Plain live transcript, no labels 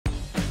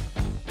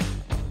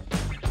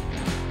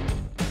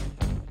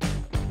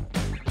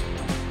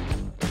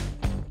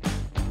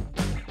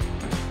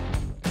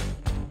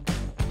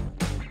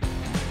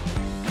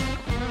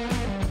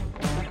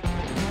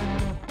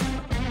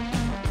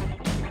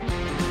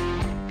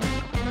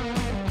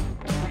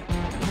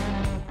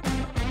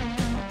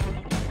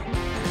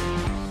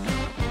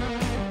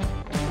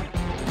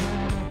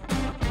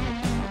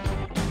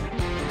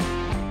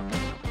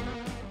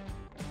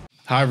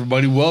Hi,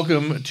 everybody.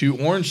 Welcome to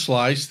Orange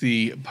Slice,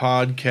 the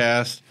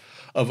podcast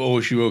of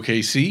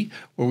OSU-OKC,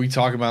 where we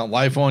talk about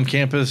life on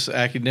campus,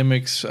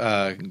 academics,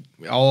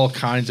 all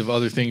kinds of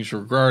other things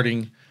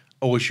regarding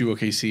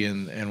OSU-OKC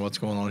and what's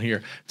going on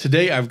here.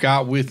 Today, I've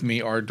got with me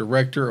our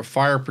Director of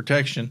Fire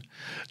Protection,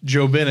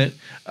 Joe Bennett,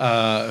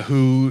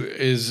 who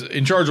is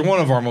in charge of one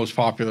of our most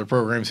popular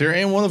programs here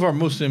and one of our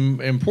most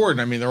important.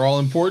 I mean, they're all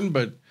important,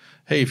 but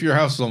hey, if your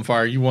house is on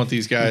fire, you want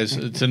these guys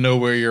to know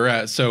where you're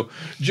at. So,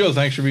 Joe,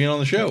 thanks for being on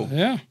the show.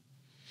 Yeah.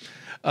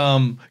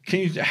 Can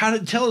you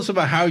tell us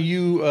about how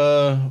you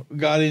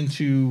got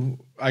into,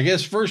 I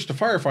guess, first to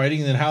firefighting,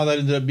 and then how that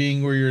ended up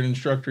being where you're an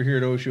instructor here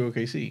at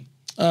OSU-OKC?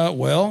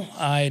 Well,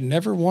 I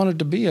never wanted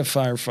to be a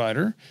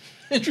firefighter.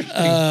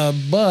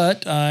 Interesting.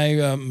 But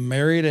I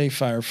married a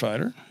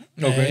firefighter.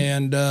 Okay.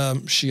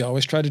 And she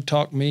always tried to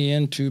talk me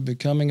into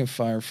becoming a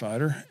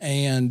firefighter.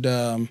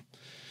 And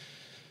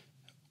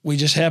we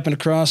just happened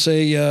across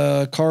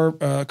a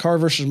car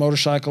versus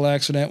motorcycle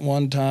accident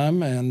one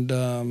time,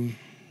 and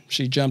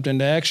she jumped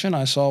into action.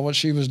 I saw what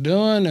she was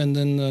doing, and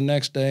then the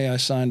next day I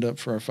signed up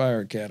for a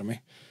fire academy,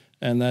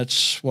 and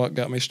that's what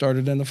got me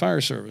started in the fire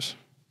service.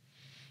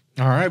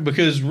 All right,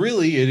 because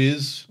really it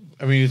is,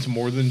 I mean, it's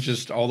more than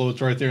just, although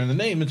it's right there in the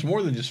name, it's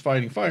more than just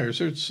fighting fires.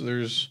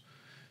 There's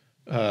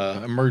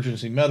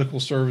emergency medical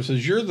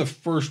services. You're the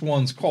first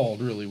ones called,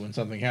 really, when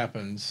something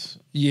happens.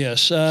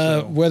 Yes,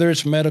 whether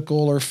it's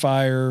medical or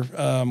fire,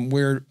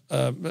 we're,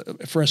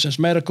 for instance,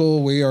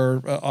 medical, we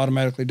are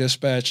automatically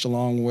dispatched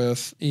along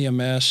with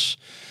EMS.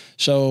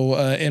 So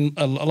in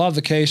a lot of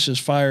the cases,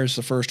 fire is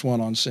the first one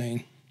on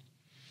scene.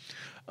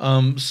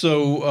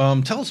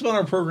 So tell us about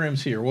our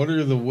programs here. What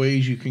are the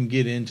ways you can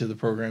get into the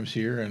programs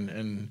here,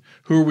 and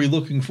who are we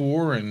looking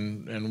for,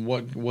 and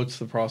what's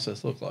the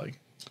process look like?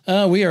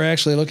 We are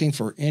actually looking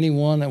for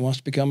anyone that wants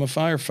to become a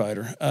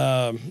firefighter.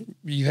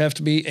 You have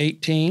to be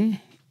 18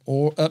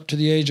 or up to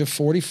the age of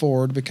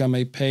 44 to become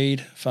a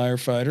paid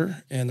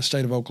firefighter in the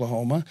state of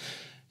Oklahoma.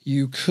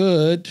 You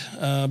could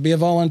be a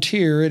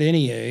volunteer at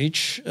any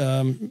age,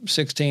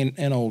 16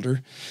 and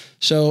older.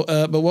 So,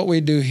 but what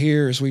we do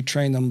here is we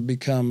train them to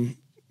become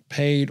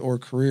paid or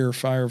career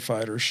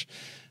firefighters.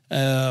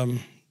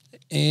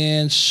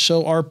 And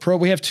so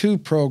we have two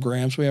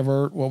programs. We have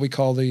what we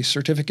call the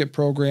certificate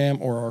program,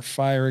 or our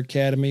fire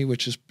academy,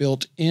 which is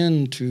built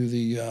into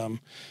the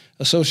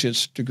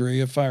associate's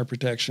degree of fire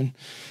protection.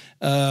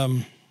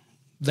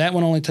 That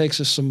one only takes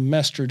a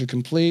semester to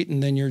complete,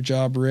 and then you're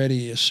job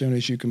ready as soon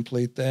as you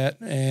complete that.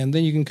 And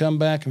then you can come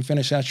back and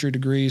finish out your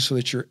degree so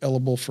that you're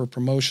eligible for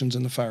promotions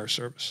in the fire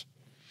service.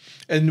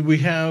 And we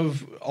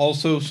have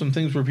also some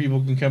things where people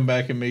can come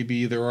back and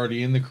maybe they're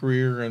already in the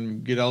career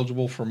and get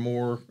eligible for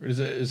more.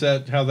 Is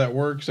that how that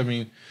works? I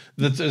mean,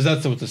 that's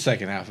what the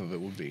second half of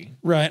it would be.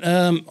 Right.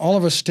 All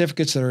of our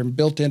certificates that are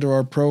built into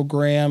our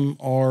program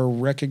are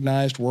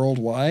recognized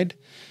worldwide.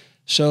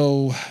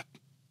 So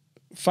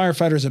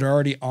firefighters that are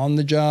already on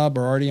the job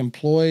or already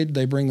employed,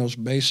 they bring those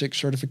basic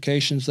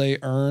certifications they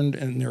earned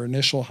in their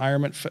initial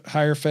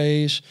hire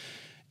phase,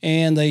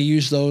 and they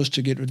use those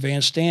to get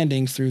advanced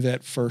standing through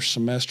that first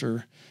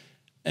semester,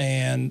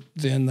 and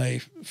then they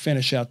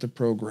finish out the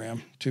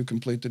program to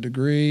complete the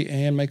degree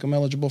and make them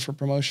eligible for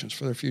promotions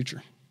for their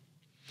future.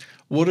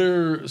 What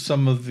are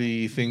some of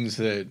the things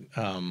that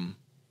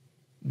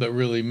that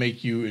really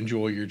make you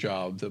enjoy your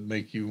job, that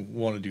make you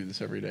want to do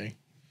this every day?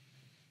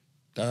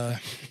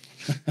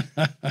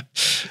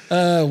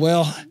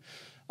 Well,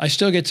 I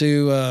still get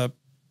to,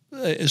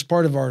 as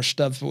part of our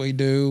stuff that we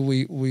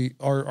do,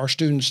 our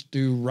students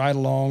do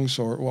ride-alongs,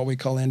 or what we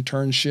call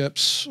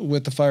internships,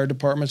 with the fire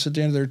departments at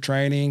the end of their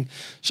training.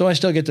 So I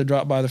still get to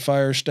drop by the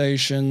fire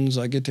stations.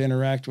 I get to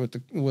interact with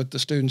the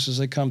students as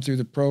they come through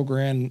the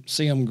program,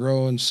 see them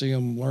grow and see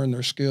them learn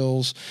their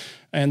skills.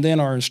 And then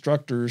our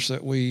instructors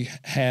that we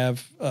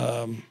have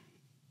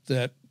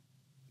that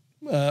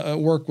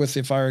work with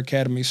the fire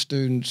academy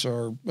students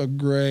are a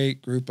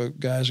great group of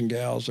guys and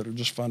gals that are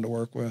just fun to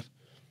work with.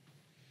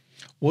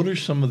 What are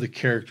some of the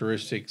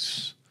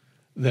characteristics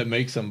that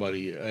make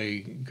somebody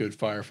a good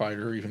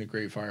firefighter, or even a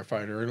great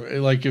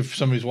firefighter? Like, if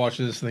somebody's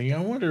watching this thing, I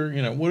wonder,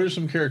 what are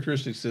some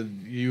characteristics that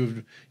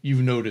you've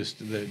noticed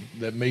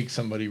that make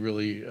somebody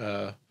really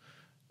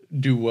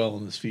do well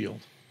in this field?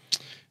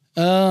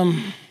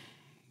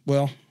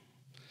 Well,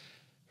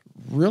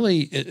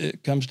 really,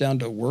 it comes down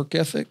to work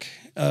ethic.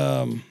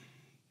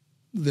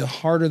 The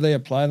harder they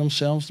apply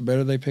themselves, the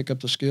better they pick up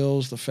the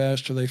skills, the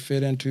faster they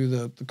fit into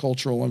the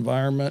cultural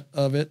environment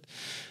of it.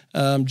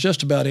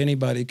 Just about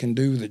anybody can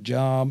do the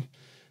job.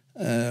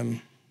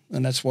 And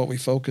that's what we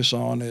focus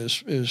on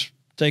is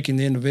taking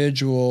the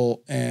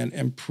individual and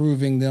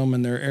improving them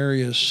in their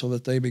areas so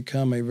that they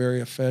become a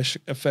very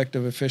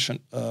effective,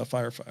 efficient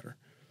firefighter.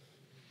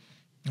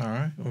 All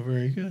right. Well,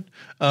 very good.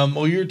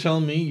 Well, you're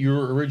telling me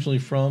you're originally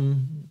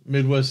from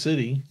Midwest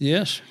City.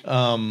 Yes.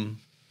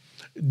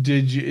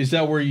 Is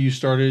that where you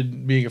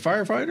started being a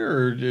firefighter,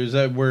 or is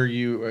that where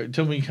you?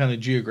 Tell me kind of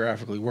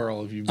geographically where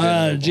all of you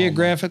been.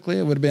 Geographically,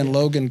 it would have been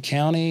Logan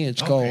County.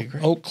 It's called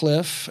great. Oak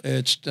Cliff.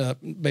 It's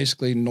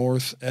basically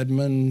North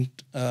Edmond,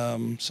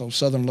 so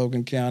southern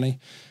Logan County,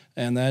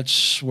 and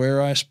that's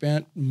where I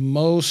spent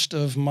most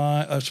of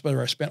my. I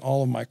spent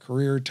all of my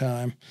career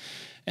time,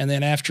 and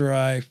then after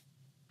I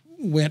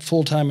went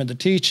full-time into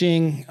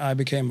teaching, I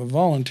became a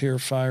volunteer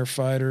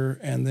firefighter,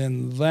 and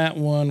then that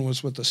one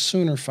was with the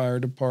Sooner Fire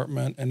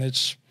Department, and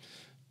it's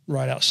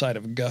right outside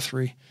of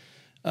Guthrie.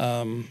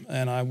 And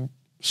I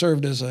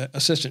served as an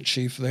assistant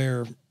chief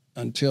there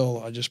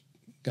until I just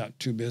got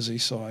too busy,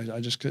 so I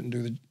just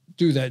couldn't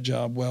do that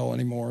job well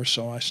anymore.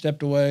 So I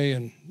stepped away,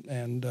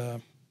 and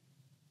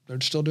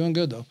they're still doing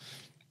good, though.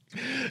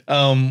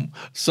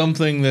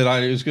 Something that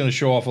I was going to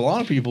show off a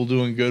lot of people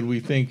doing good, we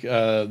think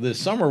this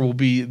summer will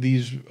be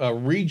these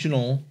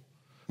regional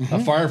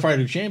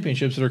firefighter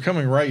championships that are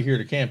coming right here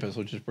to campus,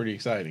 which is pretty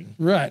exciting.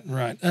 Right.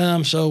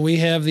 So we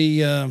have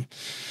the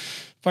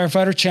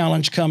Firefighter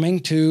Challenge coming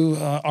to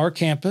our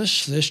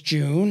campus this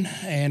June,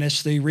 and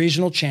it's the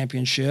regional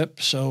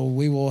championship. So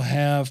we will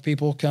have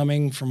people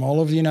coming from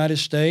all over the United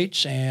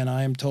States, and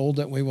I am told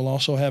that we will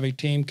also have a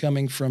team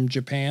coming from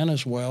Japan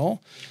as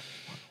well.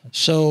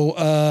 So,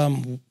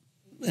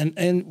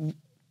 and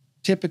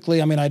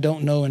typically, I mean, I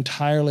don't know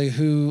entirely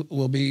who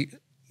will be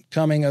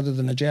coming other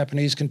than the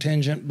Japanese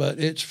contingent, but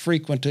it's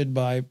frequented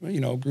by,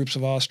 groups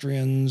of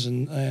Austrians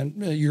and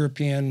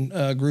European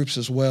groups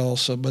as well.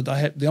 So, but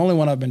the only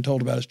one I've been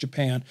told about is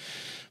Japan.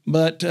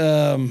 But,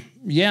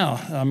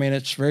 yeah, I mean,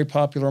 it's very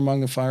popular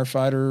among the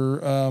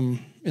firefighter,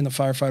 in the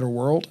firefighter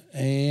world.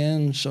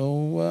 And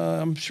so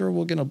I'm sure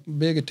we'll get a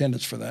big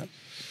attendance for that.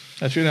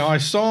 That's right. Now, I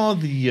saw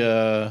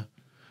the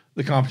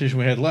competition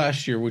we had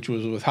last year, which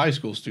was with high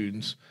school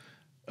students.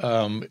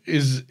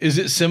 Is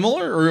it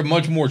similar or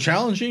much more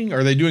challenging?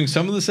 Are they doing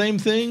some of the same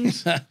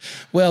things?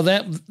 Well,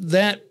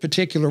 that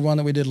particular one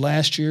that we did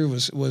last year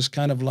was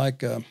kind of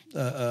like a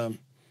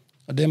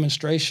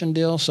demonstration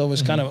deal, so it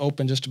was kind of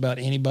open just about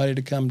anybody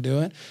to come do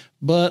it.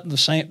 But the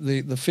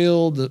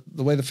field,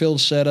 the way the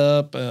field's set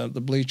up,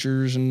 the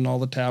bleachers and all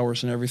the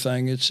towers and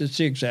everything, it's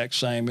the exact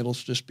same. It'll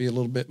just be a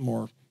little bit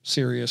more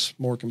serious,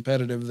 more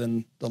competitive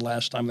than the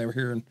last time they were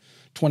here in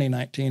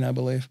 2019, I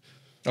believe.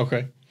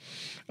 Okay.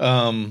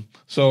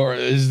 So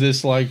is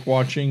this like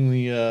watching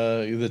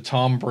the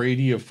Tom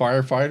Brady of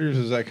firefighters?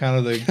 Is that kind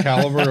of the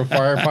caliber of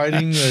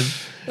firefighting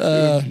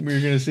that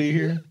we're going to see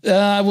here?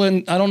 I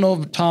don't know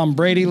of Tom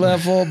Brady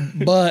level,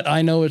 but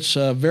I know it's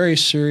a very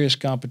serious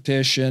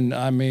competition.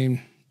 I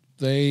mean,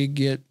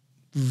 the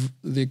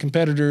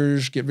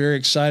competitors get very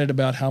excited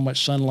about how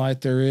much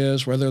sunlight there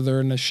is, whether they're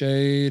in the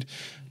shade,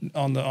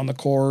 on the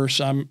course.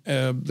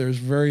 There's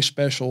very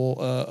special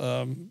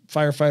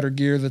firefighter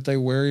gear that they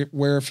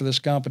wear for this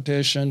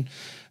competition,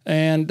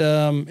 and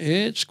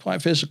it's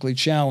quite physically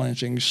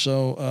challenging.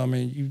 So I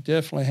mean, you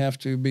definitely have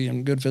to be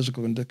in good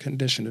physical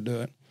condition to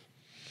do it.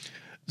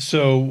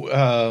 So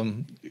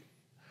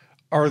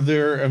are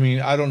there? I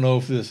mean, I don't know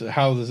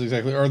how this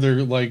exactly. Are there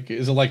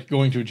is it like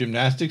going to a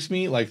gymnastics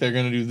meet? Like they're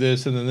going to do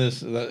this and then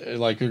this.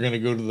 Like they're going to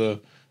go to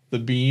the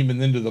beam and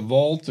then to the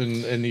vault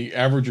and the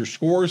average your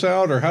scores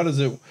out, or how does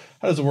it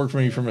work for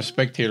me from a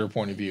spectator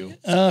point of view?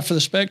 For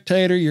the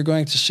spectator, you're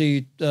going to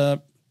see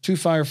two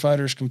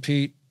firefighters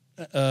compete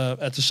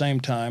at the same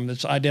time.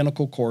 It's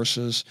identical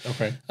courses.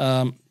 Okay.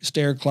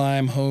 Stair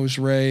climb, hose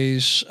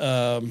raise,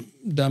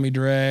 dummy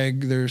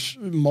drag. There's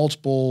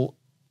multiple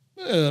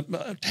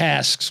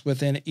tasks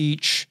within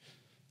each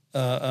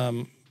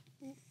run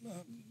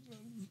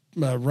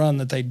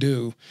that they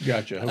do.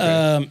 Gotcha.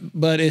 Okay.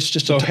 But it's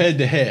just head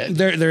to head.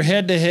 They're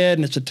head to head,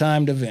 and it's a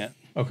timed event.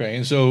 Okay,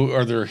 and so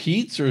are there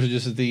heats, or is it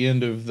just at the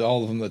end of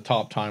all of them the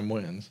top time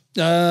wins?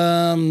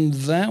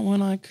 That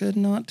one I could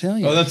not tell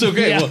you. Oh, that's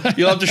okay. Yeah. Well,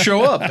 you'll have to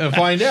show up and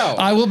find out.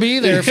 I will be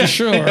there for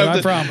sure.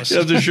 I promise. You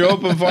have to show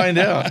up and find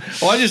out.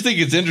 Well, I just think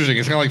it's interesting.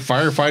 It's kind of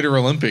like firefighter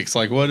Olympics.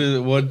 Like,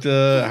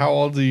 how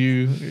old do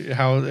you?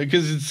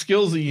 Because it's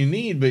skills that you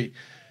need, but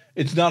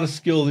it's not a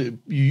skill that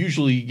you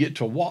usually get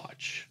to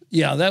watch.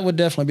 Yeah, that would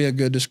definitely be a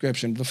good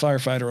description, the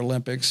firefighter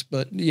Olympics.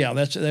 But yeah,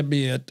 that'd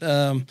be it.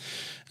 And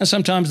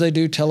sometimes they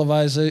do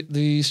televise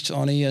these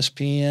on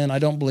ESPN. I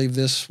don't believe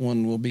this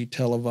one will be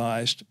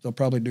televised. They'll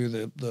probably do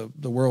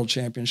the World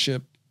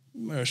Championship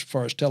as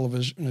far as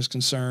television is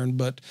concerned.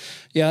 But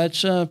yeah,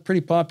 it's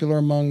pretty popular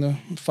among the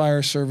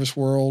fire service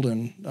world,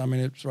 and I mean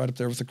it's right up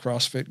there with the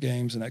CrossFit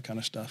Games and that kind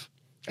of stuff.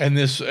 And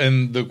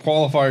the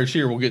qualifiers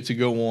here will get to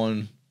go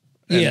on.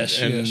 Yes,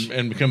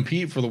 and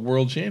compete for the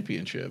world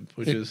championship,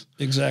 which is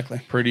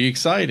exactly pretty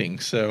exciting.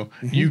 So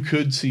you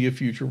could see a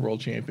future world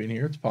champion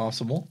here. It's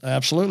possible.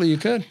 Absolutely, you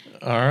could.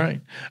 All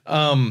right.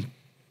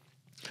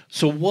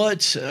 So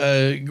what?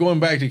 Going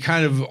back to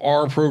kind of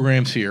our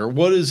programs here,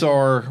 what's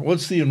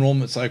the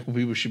enrollment cycle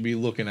people should be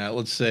looking at?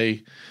 Let's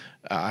say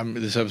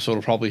this episode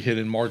will probably hit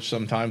in March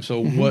sometime.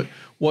 So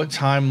what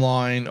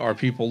timeline are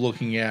people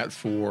looking at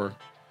for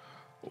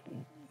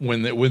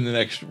when the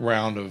next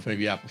round of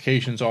maybe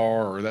applications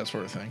are, or that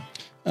sort of thing?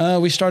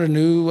 We start a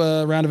new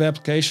round of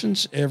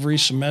applications every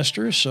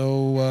semester,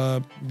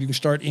 so you can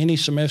start any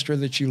semester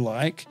that you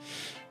like.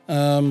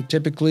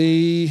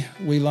 Typically,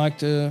 we like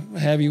to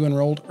have you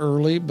enrolled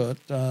early, but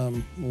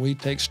we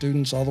take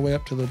students all the way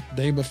up to the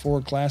day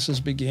before classes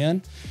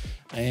begin,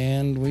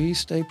 and we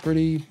stay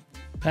pretty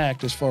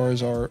packed as far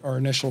as our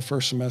initial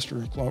first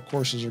semester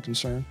courses are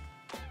concerned.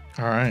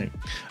 All right.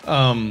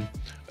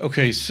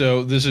 Okay,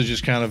 so this is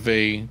just kind of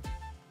a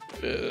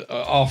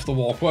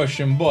off-the-wall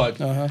question, but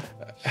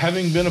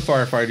having been a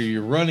firefighter,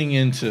 you're running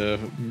into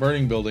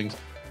burning buildings.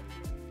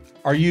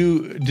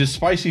 Does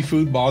spicy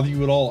food bother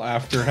you at all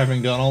after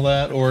having done all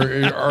that? Or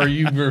are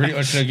you very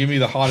much going to give me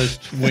the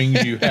hottest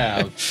wings you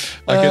have?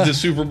 Like at the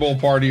Super Bowl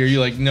party, are you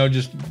like, no,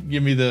 just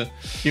give me the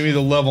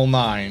level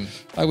 9?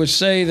 I would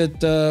say that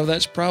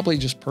that's probably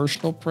just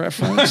personal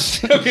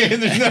preference. Okay,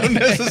 and there's no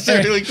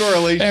necessarily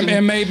correlation.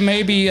 And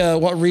maybe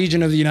what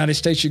region of the United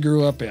States you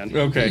grew up in.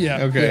 Okay,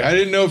 yeah, okay. Yeah. I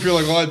didn't know if you're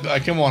like, well,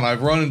 come on,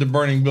 I've run into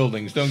burning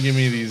buildings. Don't give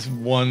me these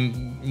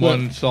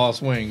one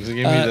sauce wings.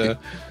 Give me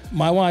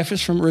My wife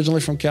is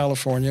originally from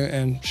California,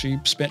 and she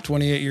spent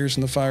 28 years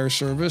in the fire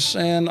service,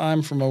 and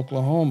I'm from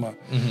Oklahoma.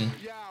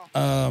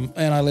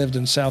 And I lived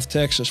in South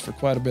Texas for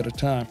quite a bit of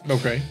time.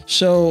 Okay.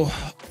 So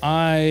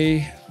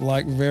I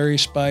like very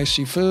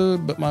spicy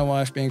food, but my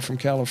wife being from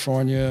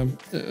California,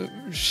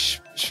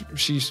 she's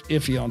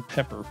iffy on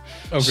pepper.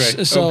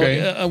 Okay. So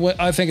okay.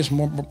 I think it's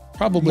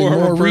probably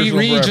more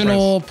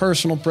regional,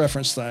 personal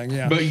preference thing.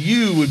 Yeah. But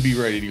you would be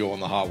ready to go on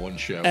the Hot One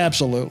show.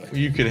 Absolutely.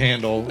 You could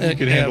handle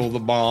the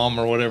bomb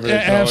or whatever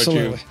they throw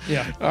absolutely. at you.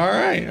 Yeah. All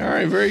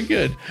right. Very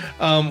good.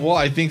 Well,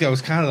 I think that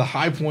was kind of the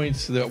high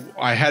points that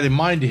I had in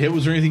mind to hit.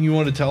 Was there anything you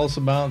want to tell us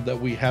about that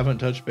we haven't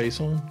touched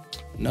base on?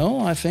 No,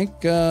 I think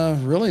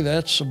really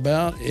that's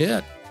about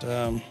it.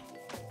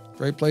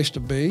 Great place to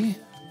be.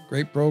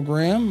 Great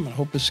program. I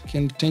hope this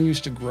continues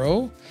to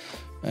grow.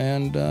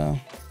 And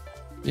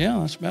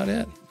that's about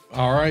it.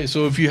 All right.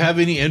 So if you have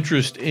any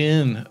interest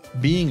in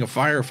being a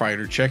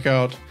firefighter, check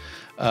out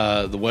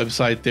the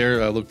website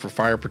there. Look for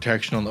fire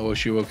protection on the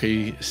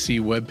OSU-OKC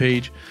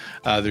webpage.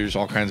 There's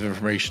all kinds of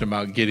information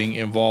about getting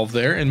involved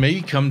there. And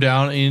maybe come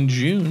down in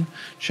June,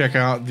 check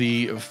out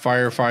the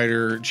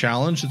firefighter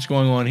challenge that's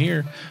going on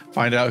here.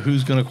 Find out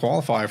who's going to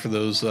qualify for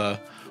those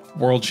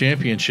World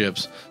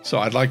Championships. So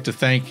I'd like to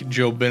thank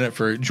Joe Bennett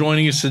for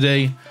joining us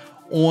today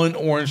on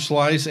Orange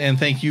Slice, and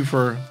thank you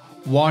for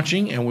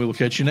watching, and we will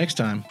catch you next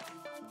time.